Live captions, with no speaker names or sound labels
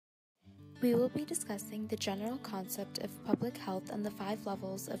We will be discussing the general concept of public health and the 5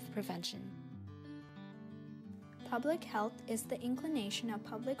 levels of prevention. Public health is the inclination of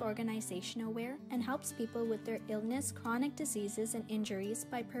public organization aware and helps people with their illness, chronic diseases, and injuries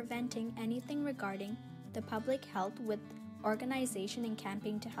by preventing anything regarding the public health with organization and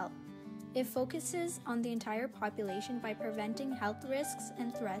campaign to help. It focuses on the entire population by preventing health risks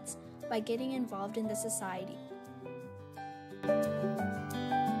and threats by getting involved in the society.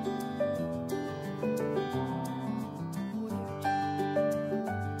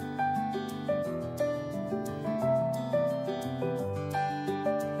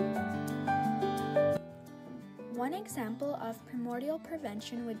 One example of primordial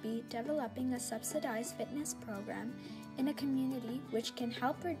prevention would be developing a subsidized fitness program in a community which can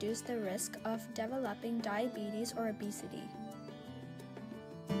help reduce the risk of developing diabetes or obesity.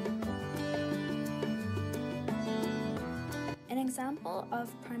 An example of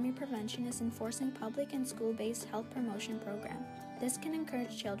primary prevention is enforcing public and school-based health promotion program. This can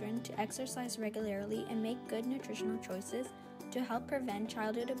encourage children to exercise regularly and make good nutritional choices to help prevent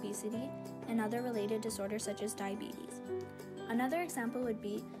childhood obesity and other related disorders such as diabetes. Another example would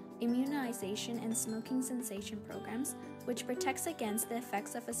be immunization and smoking cessation programs, which protects against the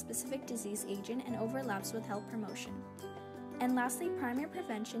effects of a specific disease agent and overlaps with health promotion. And lastly, primary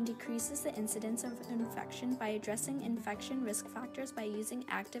prevention decreases the incidence of infection by addressing infection risk factors by using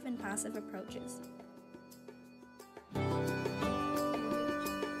active and passive approaches.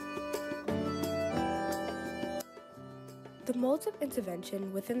 The modes of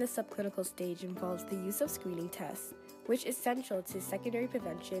intervention within the subclinical stage involves the use of screening tests, which is essential to secondary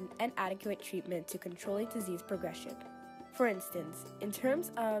prevention and adequate treatment to controlling disease progression. For instance, in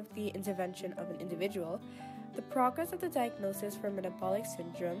terms of the intervention of an individual, the progress of the diagnosis for metabolic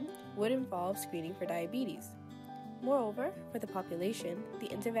syndrome would involve screening for diabetes. Moreover, for the population,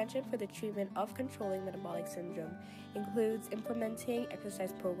 the intervention for the treatment of controlling metabolic syndrome includes implementing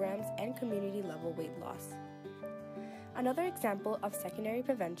exercise programs and community-level weight loss. Another example of secondary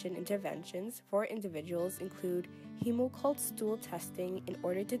prevention interventions for individuals include hemoccult stool testing in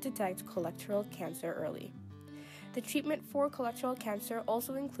order to detect colorectal cancer early. The treatment for colorectal cancer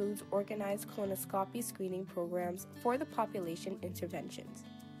also includes organized colonoscopy screening programs for the population interventions.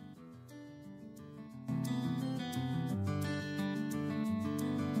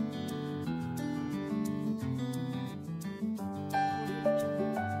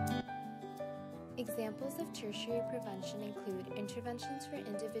 Examples of tertiary prevention include interventions for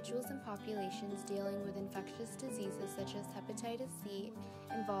individuals and populations dealing with infectious diseases such as hepatitis C,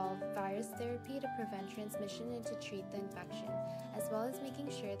 involve virus therapy to prevent transmission and to treat the infection, as well as making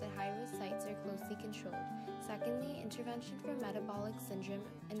sure that high-risk sites are closely controlled. Secondly, intervention for metabolic syndrome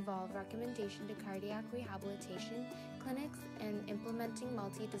involve recommendation to cardiac rehabilitation clinics and implementing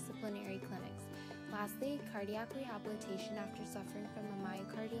multidisciplinary clinics. Lastly, cardiac rehabilitation after suffering from a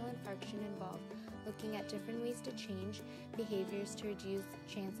myocardial infarction involve looking at different ways to change behaviors to reduce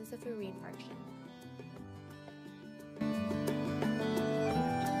chances of a reinfarction.